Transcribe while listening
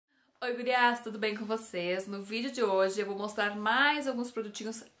Oi, gurias, tudo bem com vocês? No vídeo de hoje eu vou mostrar mais alguns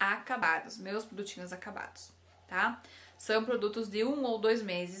produtinhos acabados, meus produtinhos acabados, tá? São produtos de 1 ou 2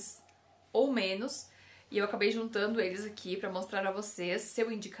 meses ou menos e eu acabei juntando eles aqui pra mostrar a vocês se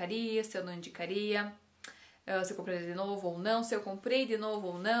eu indicaria, se eu não indicaria, se eu compraria de novo ou não, se eu comprei de novo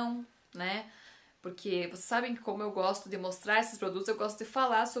ou não, né? Porque vocês sabem que como eu gosto de mostrar esses produtos, eu gosto de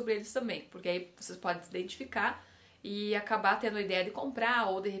falar sobre eles também, porque aí vocês podem se identificar e acabar tendo a ideia de comprar,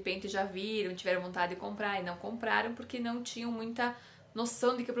 ou de repente já viram, tiveram vontade de comprar e não compraram porque não tinham muita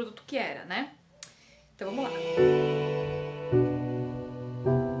noção de que produto que era, né? Então vamos lá.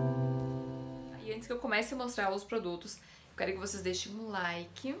 E antes que eu comece a mostrar os produtos, eu quero que vocês deixem um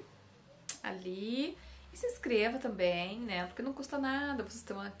like ali e se inscreva também, né? Porque não custa nada, vocês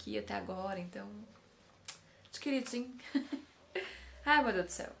estão aqui até agora, então... queridinho. Ai, meu Deus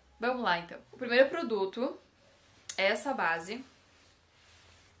do céu. Vamos lá, então. O primeiro produto é essa base.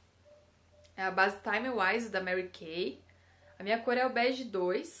 É a base Time Wise da Mary Kay. A minha cor é o bege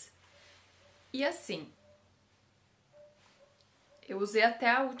 2. E assim, eu usei até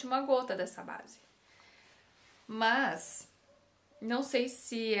a última gota dessa base. Mas, não sei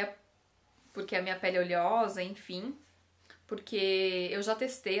se é porque a minha pele é oleosa, enfim... Porque eu já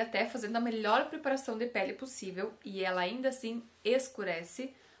testei até fazendo a melhor preparação de pele possível e ela ainda assim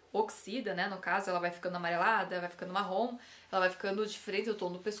escurece, oxida, né? No caso, ela vai ficando amarelada, vai ficando marrom, ela vai ficando diferente do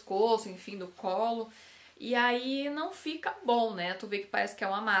tom do pescoço, enfim, do colo. E aí não fica bom, né? Tu vê que parece que é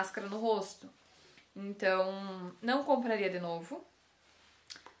uma máscara no rosto. Então, não compraria de novo.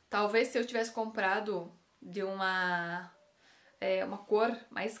 Talvez se eu tivesse comprado de uma cor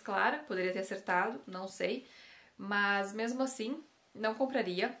mais clara, poderia ter acertado, não sei. Mas mesmo assim, não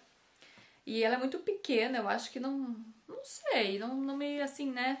compraria. E ela é muito pequena, eu acho que não sei, não me,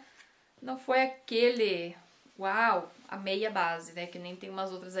 assim, né, não foi aquele, uau, amei a base, né, que nem tem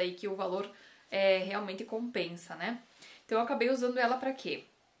umas outras aí que o valor realmente compensa, né. Então eu acabei usando ela pra quê?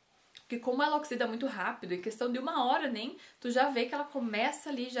 Porque como ela oxida muito rápido, em questão de 1 hora nem, tu já vê que ela começa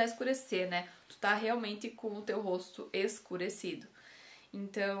ali já a escurecer, né, tu tá realmente com o teu rosto escurecido.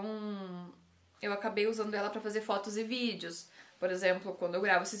 Então... eu acabei usando ela pra fazer fotos e vídeos. Por exemplo, quando eu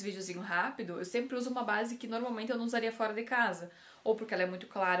gravo esses videozinhos rápido, eu sempre uso uma base que normalmente eu não usaria fora de casa. Ou porque ela é muito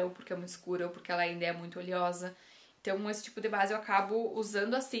clara, ou porque é muito escura, ou porque ela ainda é muito oleosa. Então, esse tipo de base eu acabo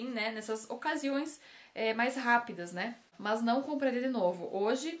usando assim, né, nessas ocasiões mais rápidas, né. Mas não compraria de novo.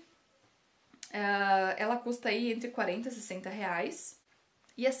 Hoje, ela custa aí entre 40 e 60 reais.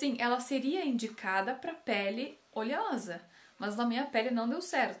 E assim, ela seria indicada pra pele oleosa. Mas na minha pele não deu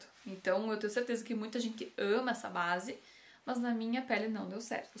certo. Então eu tenho certeza que muita gente ama essa base, mas na minha pele não deu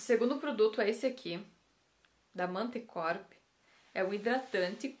certo. O segundo produto é esse aqui, da Mantecorp. É um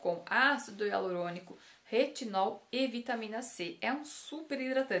hidratante com ácido hialurônico, retinol e vitamina C. É um super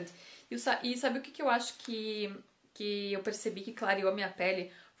hidratante. E sabe o que eu acho que eu percebi que clareou a minha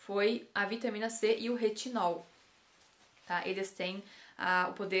pele? Foi a vitamina C e o retinol. Tá? Eles têm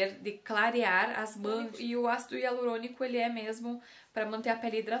o poder de clarear as manchas. E o ácido hialurônico, ele é mesmo para manter a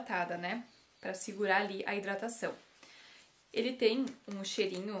pele hidratada, né? Para segurar ali a hidratação. Ele tem um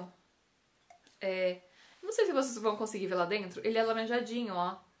cheirinho... não sei se vocês vão conseguir ver lá dentro. Ele é laranjadinho,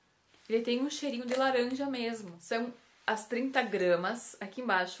 ó. Ele tem um cheirinho de laranja mesmo. São as 30 gramas, aqui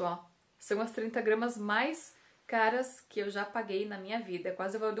embaixo, ó. São as 30 gramas mais caras que eu já paguei na minha vida. É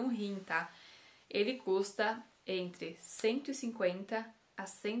quase o valor de um rim, tá? Ele custa... entre 150 a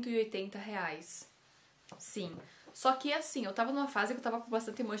 180 reais. Sim. Só que assim, eu tava numa fase que eu tava com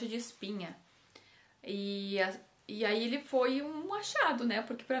bastante mancha de espinha. E aí ele foi um achado, né?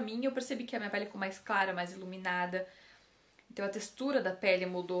 Porque pra mim eu percebi que a minha pele ficou mais clara, mais iluminada. Então a textura da pele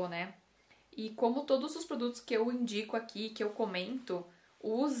mudou, né? E como todos os produtos que eu indico aqui, que eu comento,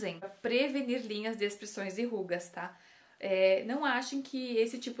 usem pra prevenir linhas de expressões e rugas, tá? Não achem que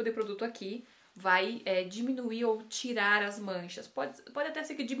esse tipo de produto aqui vai diminuir ou tirar as manchas. Pode até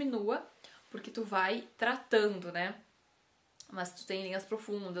ser que diminua, porque tu vai tratando, né? Mas se tu tem linhas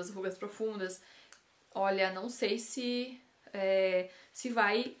profundas, rugas profundas, olha, não sei se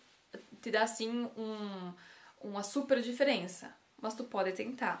vai te dar, assim, uma super diferença. Mas tu pode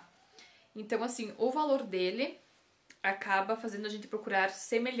tentar. Então, assim, o valor dele acaba fazendo a gente procurar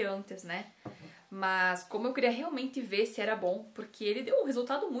semelhantes, né? Mas como eu queria realmente ver se era bom, porque ele deu um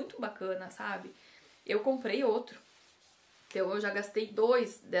resultado muito bacana, sabe? Eu comprei outro. Então eu já gastei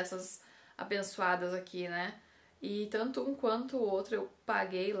 2 dessas abençoadas aqui, né? E tanto um quanto o outro eu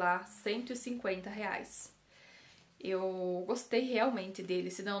paguei lá 150 reais. Eu gostei realmente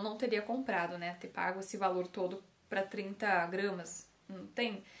dele, senão eu não teria comprado, né? Ter pago esse valor todo pra 30 gramas. Não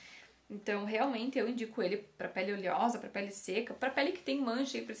tem... Então, realmente, eu indico ele pra pele oleosa, pra pele seca, pra pele que tem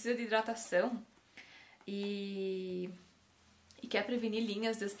mancha e precisa de hidratação e quer prevenir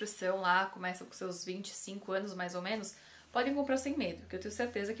linhas de expressão lá, começa com seus 25 anos mais ou menos, podem comprar sem medo, que eu tenho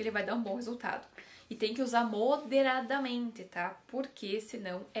certeza que ele vai dar um bom resultado. E tem que usar moderadamente, tá? Porque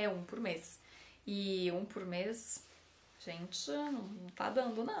senão é um por mês. E um por mês, gente, não tá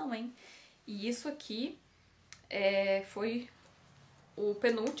dando não, hein? E isso aqui foi o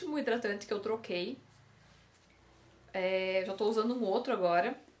penúltimo hidratante que eu troquei. Já tô usando um outro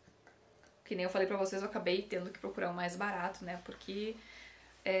agora. Que nem eu falei pra vocês, eu acabei tendo que procurar um mais barato, né? Porque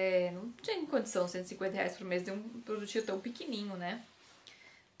não tinha condição, R$150 por mês de um produtinho tão pequenininho, né?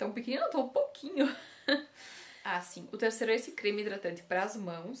 Tão pequenininho, não, tão pouquinho. Ah, sim. O terceiro é esse creme hidratante para as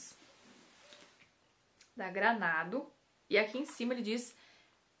mãos. Da Granado. E aqui em cima ele diz...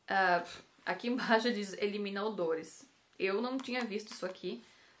 aqui embaixo diz elimina odores. Eu não tinha visto isso aqui,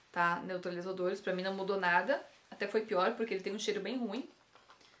 tá? Neutraliza odores. Pra mim não mudou nada. Até foi pior porque ele tem um cheiro bem ruim.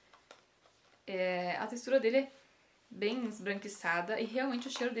 A textura dele é bem esbranquiçada e realmente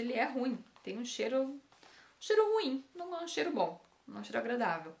o cheiro dele é ruim. Tem um cheiro ruim, não é um cheiro bom, não é um cheiro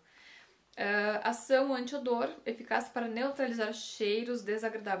agradável. Ação anti-odor, eficaz para neutralizar cheiros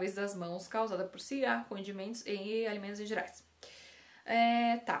desagradáveis das mãos causada por cigarro, condimentos e alimentos em gerais.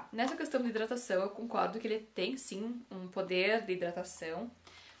 Tá, nessa questão de hidratação eu concordo que ele tem sim um poder de hidratação,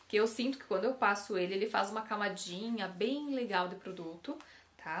 que eu sinto que quando eu passo ele faz uma camadinha bem legal de produto,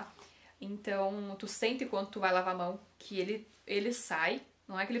 tá? Então, tu sente quando tu vai lavar a mão que ele sai.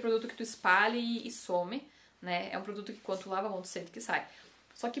 Não é aquele produto que tu espalha e some, né? É um produto que quando tu lava a mão tu sente que sai.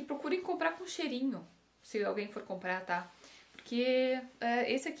 Só que procurem comprar com cheirinho, se alguém for comprar, tá? Porque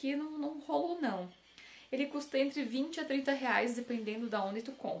esse aqui não rolou, não. Ele custa entre 20 a 30 reais, dependendo da onde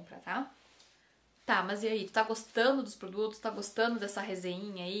tu compra, tá? Tá, mas e aí? Tu tá gostando dos produtos? Tá gostando dessa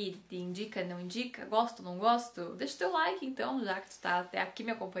resenha aí? De indica, não indica? Gosto, não gosto? Deixa teu like então, já que tu tá até aqui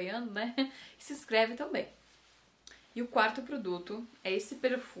me acompanhando, né? E se inscreve também. E o quarto produto é esse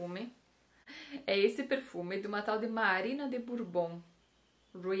perfume. É esse perfume de uma tal de Marina de Bourbon.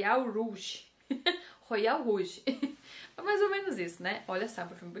 Royal Rouge. Royal Rouge. É mais ou menos isso, né? Olha só, um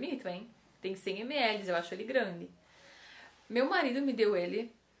perfume bonito, hein? Tem 100 ml, eu acho ele grande. Meu marido me deu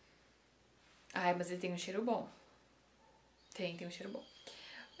ele. Ai, mas ele tem um cheiro bom. Tem um cheiro bom.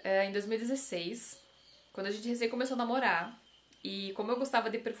 Em 2016, quando a gente recém começou a namorar, e como eu gostava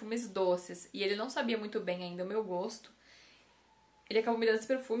de perfumes doces, e ele não sabia muito bem ainda o meu gosto, ele acabou me dando esse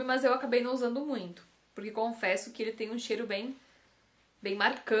perfume, mas eu acabei não usando muito. Porque confesso que ele tem um cheiro bem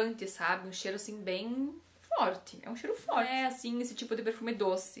marcante, sabe? Um cheiro, assim, bem forte. É um cheiro forte. É, assim, esse tipo de perfume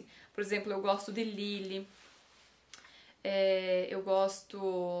doce. Por exemplo, eu gosto de Lily. Eu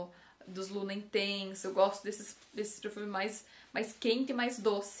gosto dos Luna Intense. Eu gosto desses perfumes mais quente e mais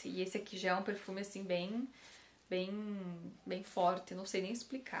doce. E esse aqui já é um perfume, assim, bem forte. Não sei nem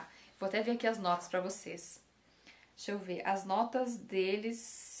explicar. Vou até ver aqui as notas pra vocês. Deixa eu ver. As notas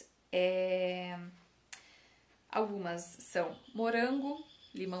deles algumas são morango,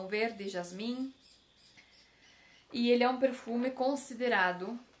 limão verde, jasmim. E ele é um perfume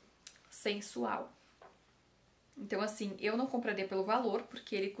considerado sensual. Então, assim, eu não compraria pelo valor,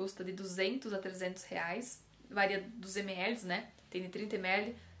 porque ele custa de 200 a 300 reais. Varia dos ml, né? Tem de 30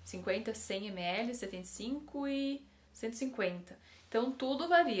 ml, 50, 100 ml, 75 e 150. Então, tudo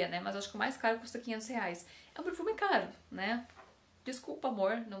varia, né? Mas acho que o mais caro custa 500 reais. É um perfume caro, né? Desculpa,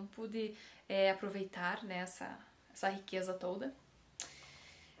 amor, não pude aproveitar, né, essa riqueza toda.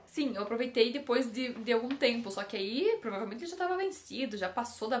 Sim, eu aproveitei depois de algum tempo, só que aí provavelmente já estava vencido, já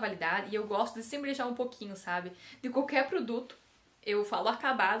passou da validade, e eu gosto de sempre deixar um pouquinho, sabe? De qualquer produto, eu falo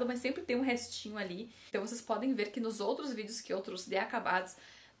acabado, mas sempre tem um restinho ali. Então vocês podem ver que nos outros vídeos que eu trouxe de acabados,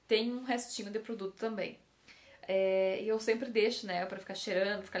 tem um restinho de produto também. E eu sempre deixo, né, pra ficar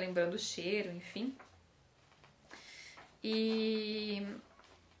cheirando, ficar lembrando o cheiro, enfim. E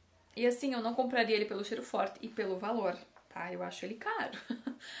assim, eu não compraria ele pelo cheiro forte e pelo valor, tá? Eu acho ele caro.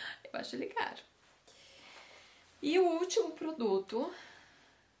 Eu acho ele caro. E o último produto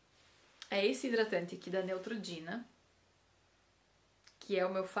é esse hidratante aqui da Neutrogena, que é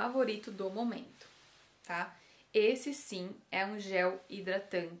o meu favorito do momento, tá? Esse sim é um gel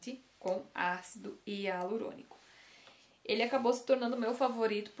hidratante com ácido hialurônico. Ele acabou se tornando meu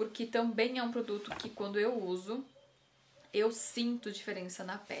favorito porque também é um produto que quando eu uso, eu sinto diferença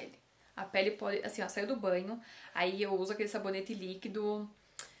na pele. A pele pode, assim, ó, saiu do banho, aí eu uso aquele sabonete líquido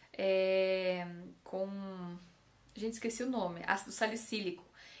com... Gente, esqueci o nome. Ácido salicílico.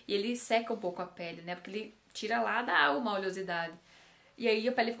 E ele seca um pouco a pele, né? Porque ele tira lá da uma oleosidade. E aí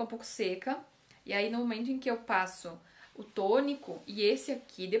a pele fica um pouco seca. E aí no momento em que eu passo o tônico e esse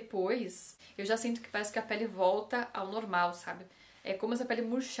aqui depois, eu já sinto que parece que a pele volta ao normal, sabe? É como se a pele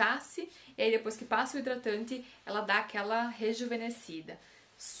murchasse e aí depois que passa o hidratante, ela dá aquela rejuvenescida.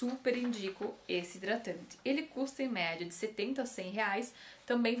 Super indico esse hidratante. Ele custa em média de 70 a 100 reais,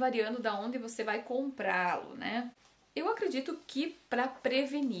 também variando da onde você vai comprá-lo, né? Eu acredito que para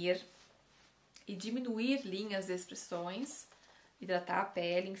prevenir e diminuir linhas de expressões, hidratar a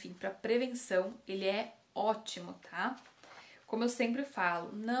pele, enfim, para prevenção, ele é ótimo, tá? Como eu sempre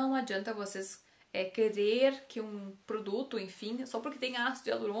falo, não adianta vocês querer que um produto, enfim, só porque tem ácido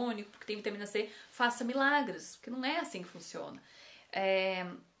hialurônico, porque tem vitamina C, faça milagres, porque não é assim que funciona.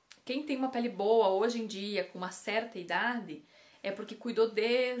 Quem tem uma pele boa hoje em dia, com uma certa idade, é porque cuidou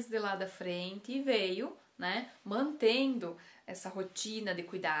desde lá da frente e veio, né, mantendo essa rotina de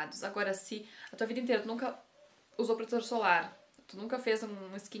cuidados. Agora, se a tua vida inteira tu nunca usou protetor solar, tu nunca fez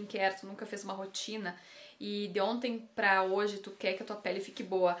um skincare, tu nunca fez uma rotina e de ontem pra hoje tu quer que a tua pele fique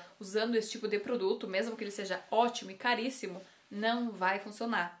boa usando esse tipo de produto, mesmo que ele seja ótimo e caríssimo, não vai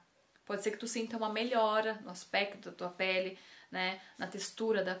funcionar. Pode ser que tu sinta uma melhora no aspecto da tua pele, né, na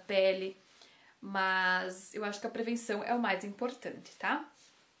textura da pele, mas eu acho que a prevenção é o mais importante, tá?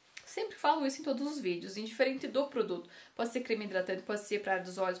 Sempre falo isso em todos os vídeos, indiferente do produto. Pode ser creme hidratante, pode ser para área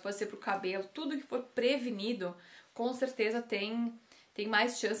dos olhos, pode ser para o cabelo, tudo que for prevenido, com certeza tem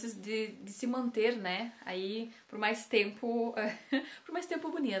mais chances de se manter, né, aí por mais tempo, por mais tempo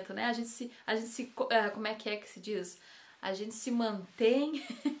bonito, né? A gente se como é que se diz? A gente se mantém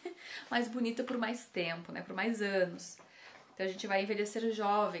mais bonita por mais tempo, né, por mais anos. Então a gente vai envelhecer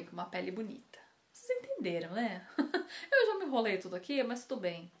jovem, com uma pele bonita. Vocês entenderam, né? Eu já me enrolei tudo aqui, mas tudo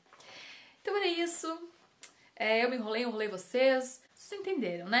bem. Então era isso. Eu me enrolei vocês. Vocês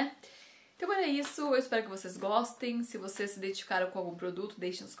entenderam, né? Então era isso. Eu espero que vocês gostem. Se vocês se identificaram com algum produto,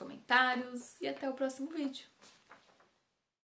 deixem nos comentários. E até o próximo vídeo.